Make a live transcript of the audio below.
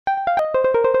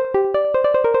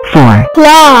24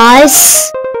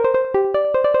 plus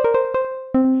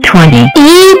 20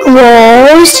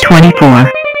 equals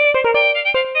 24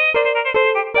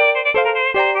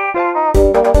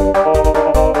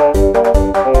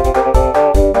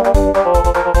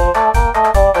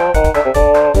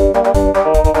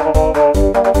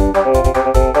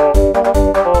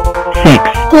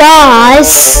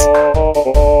 plus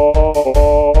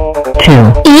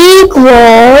 2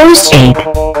 equals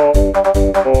 8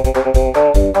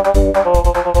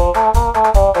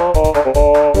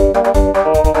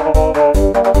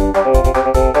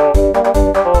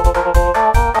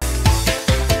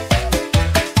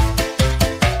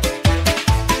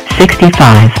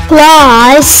 65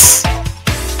 plus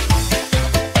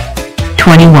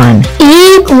 21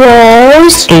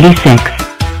 equals 86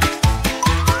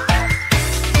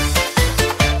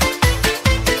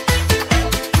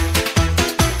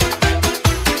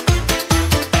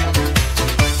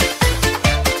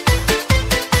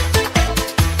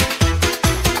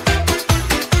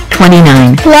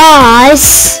 29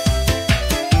 plus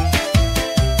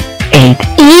 8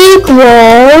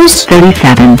 equals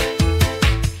 37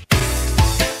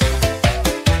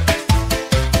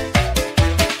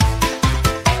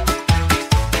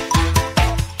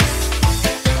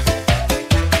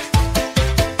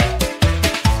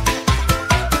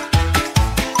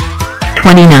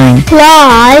 29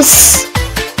 plus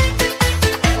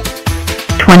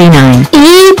 29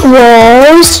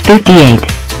 equals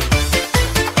 58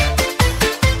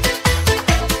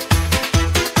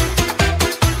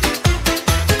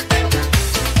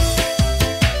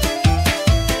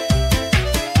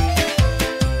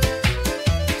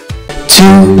 2,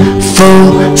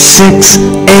 4, 6,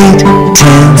 8,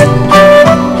 10,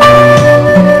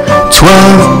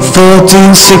 12,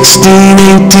 14, 16,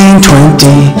 18,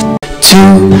 20.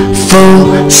 2,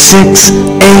 4, 6,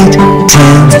 8,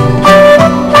 10,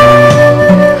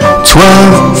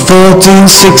 12, 14,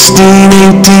 16,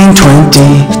 18,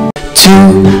 20.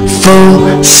 2,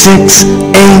 4, 6,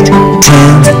 8,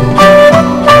 10,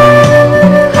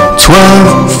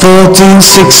 12, 14,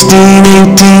 16,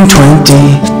 18,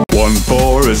 20. 1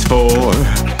 4 is 4,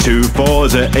 2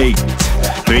 4s are 8,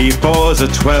 3 4s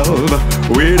are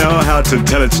 12, we know how to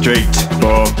tell it straight.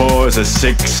 4 4s are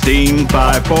 16,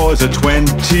 5 4s are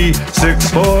 20,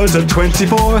 6 4s are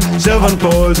 24, 7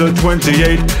 4s are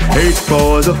 28, 8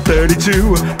 4s are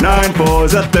 32, 9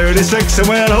 4s are 36, and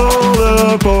when all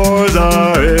the 4s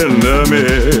are in the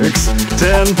mix,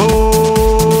 10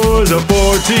 4s are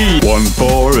 40. 1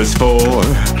 4 is 4,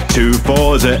 2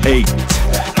 4s are 8,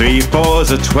 3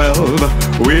 4s are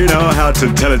 12, we know how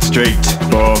to tell it straight.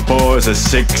 4 4s are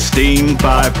 16,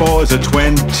 5 4s are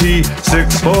 20,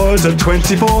 6 4s are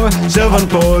 24, 7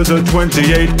 4s are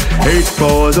 28, 8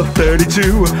 4s are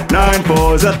 32, 9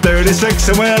 4s are 36,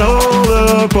 and when all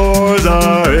the 4s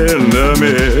are in the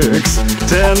mix,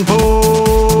 10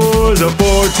 4s are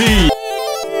 40.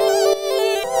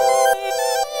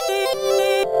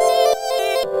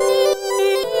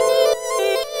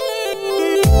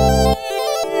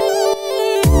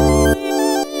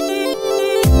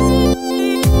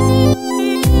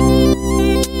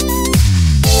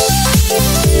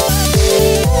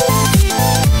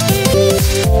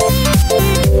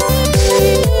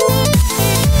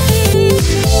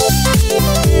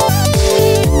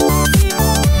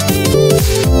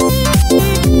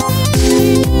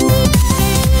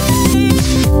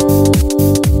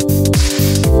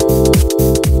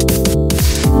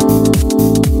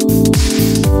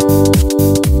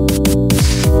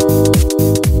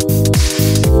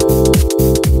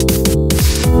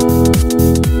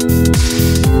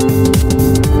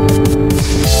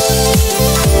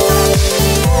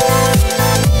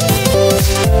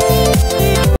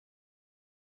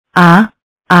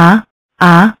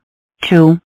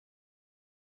 Two.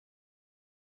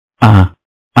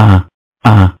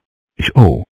 Is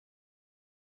O.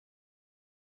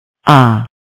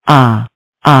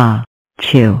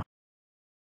 2.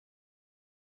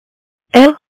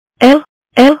 Two. Two.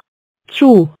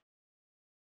 Two.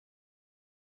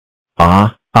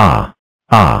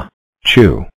 Two. Two.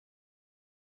 Two.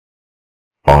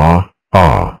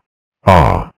 Two.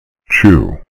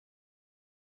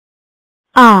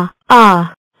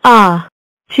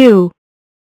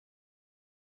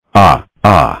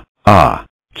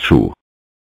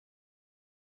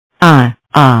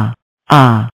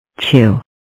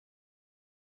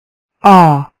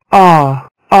 Two.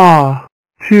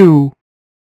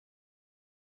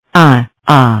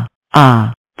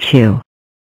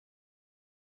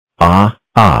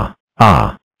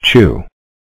 Two. Two.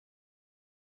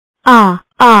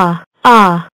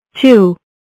 Two.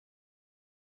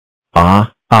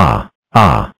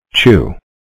 chew,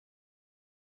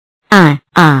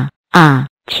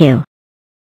 chew.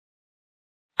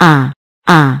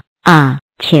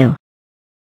 Chew.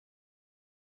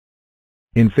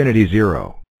 infinity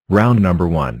 0, round number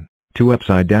 1, 2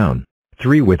 upside down,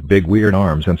 3 with big weird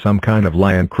arms and some kind of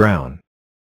lion crown.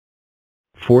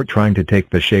 4 trying to take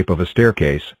the shape of a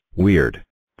staircase, weird.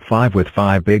 5 with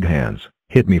 5 big hands,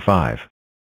 hit me 5.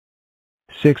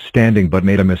 6 standing but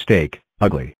made a mistake,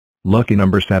 ugly. Lucky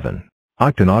number 7,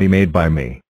 Octonaughty made by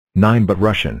me. 9 but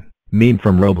Russian, meme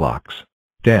from Roblox.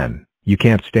 10, you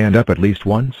can't stand up at least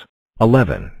once?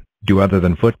 11, do other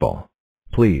than football.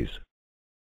 Please.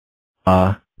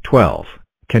 12,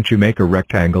 can't you make a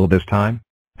rectangle this time?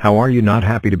 How are you not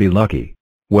happy to be lucky?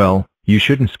 Well, you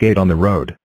shouldn't skate on the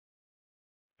road.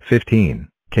 15,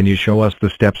 can you show us the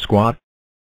step squat?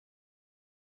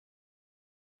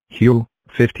 Hugh,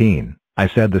 15, I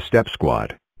said the step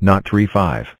squat, not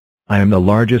 3-5. I am the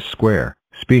largest square,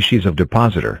 species of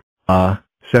depositor.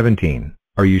 17,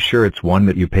 are you sure it's one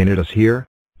that you painted us here?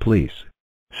 Please.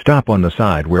 Stop on the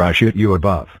side where I shoot you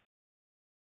above.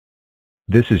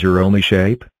 This is your only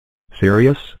shape?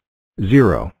 Serious?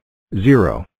 0,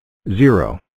 0,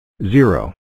 0,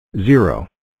 0, 0.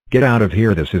 Get out of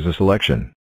here, this is a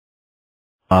selection.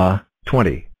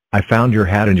 20, I found your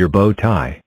hat and your bow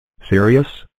tie. Serious?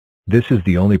 This is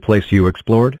the only place you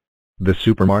explored? The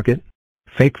supermarket?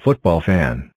 Fake football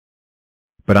fan.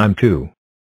 But I'm 2.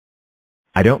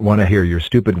 I don't want to hear your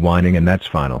stupid whining and that's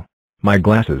final. My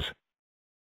glasses.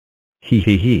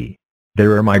 He.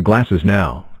 There are my glasses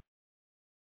now.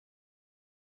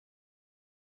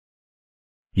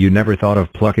 You never thought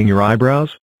of plucking your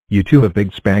eyebrows? You two have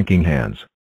big spanking hands.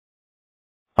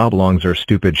 Oblongs are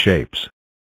stupid shapes.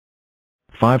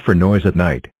 5 for noise at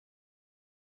night.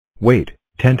 Wait,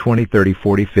 10, 20, 30,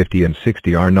 40, 50 and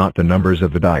 60 are not the numbers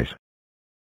of the dice.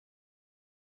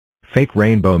 Fake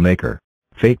rainbow maker.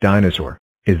 Fake dinosaur.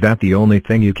 Is that the only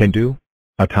thing you can do?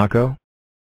 A taco?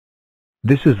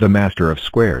 This is the master of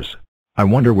squares. I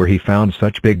wonder where he found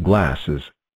such big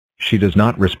glasses. She does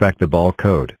not respect the ball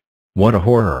code. What a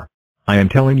horror. I am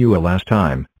telling you a last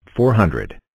time,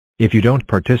 400. If you don't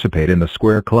participate in the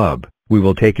square club, we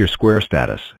will take your square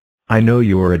status. I know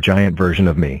you are a giant version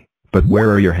of me, but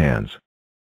where are your hands?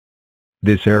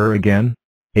 This error again?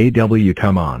 AW,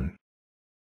 come on.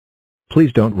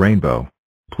 Please don't rainbow.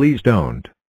 Please don't.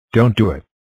 Don't do it.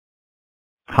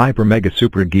 Hyper Mega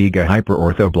Super Giga Hyper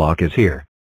Ortho Block is here.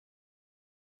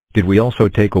 Did we also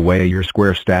take away your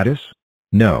square status?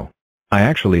 No. I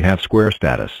actually have square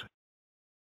status.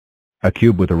 A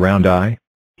cube with a round eye?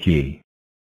 He.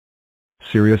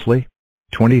 Seriously?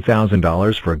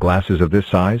 $20,000 for glasses of this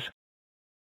size?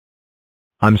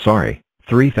 I'm sorry,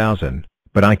 3,000,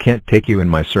 but I can't take you in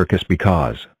my circus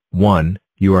because, 1,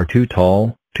 you are too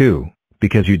tall, 2,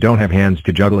 because you don't have hands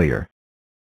to juggle here.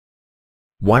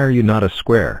 Why are you not a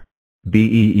square?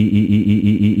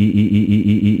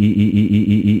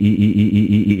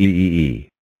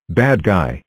 Bad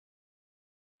guy.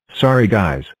 Sorry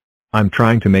guys. I'm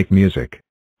trying to make music.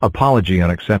 Apology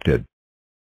unaccepted.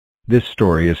 This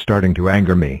story is starting to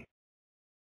anger me.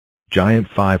 Giant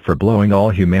 5 for blowing all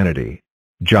humanity.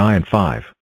 Giant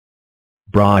 5.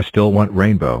 Brah, I still want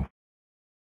rainbow.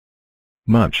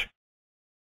 Munch.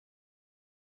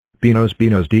 Benos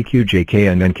DQ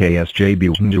JK and NKS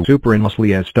JB Super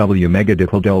Inlessly SW Mega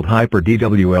Dickle Deld Hyper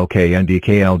DWLK and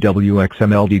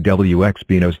DKLWXML DWX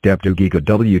Benos Depto Giga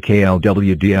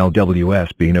WKLW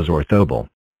DLWS Benos Orthobal.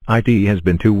 IT has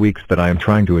been 2 weeks that I am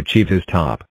trying to achieve his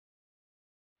top.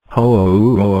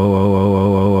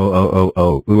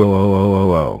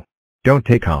 Don't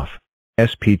take off.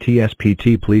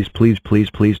 SPT please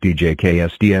DJK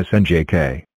SDS and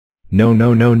JK. No.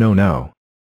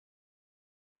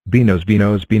 Benos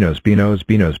DCL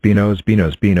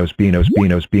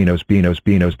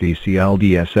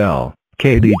DSL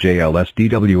KDJLS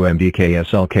DWM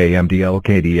DKSL KMDL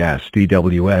KDS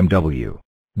DWMW.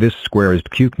 This square is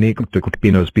Q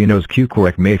Benos Q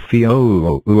correct may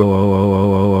fio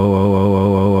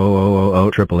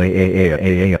triple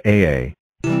A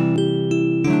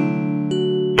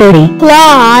 30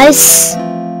 plus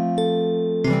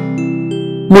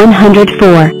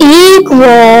 104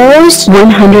 equals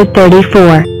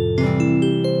 134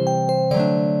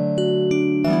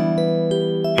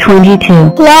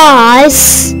 22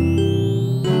 plus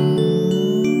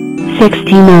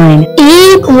 69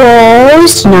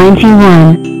 equals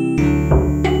 91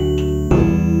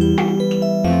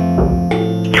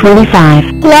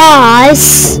 25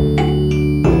 plus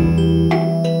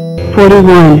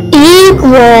 41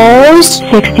 equals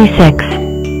 66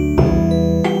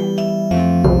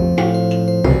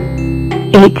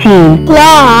 18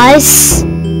 plus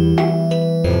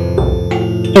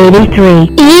 83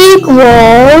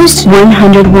 equals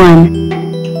 101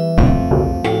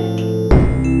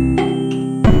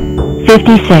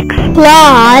 56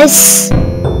 plus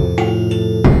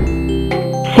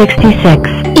 66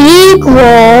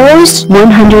 equals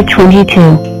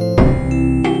 122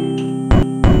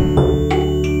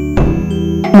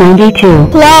 92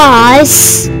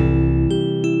 plus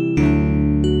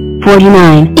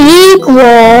 49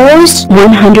 equals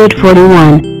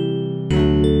 141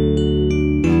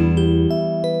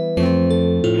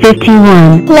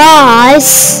 51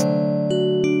 plus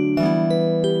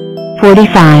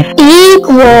 45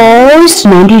 equals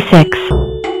 96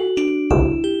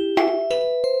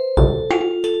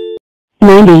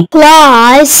 90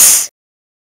 plus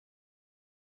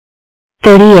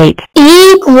 38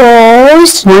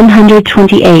 equals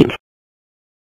 128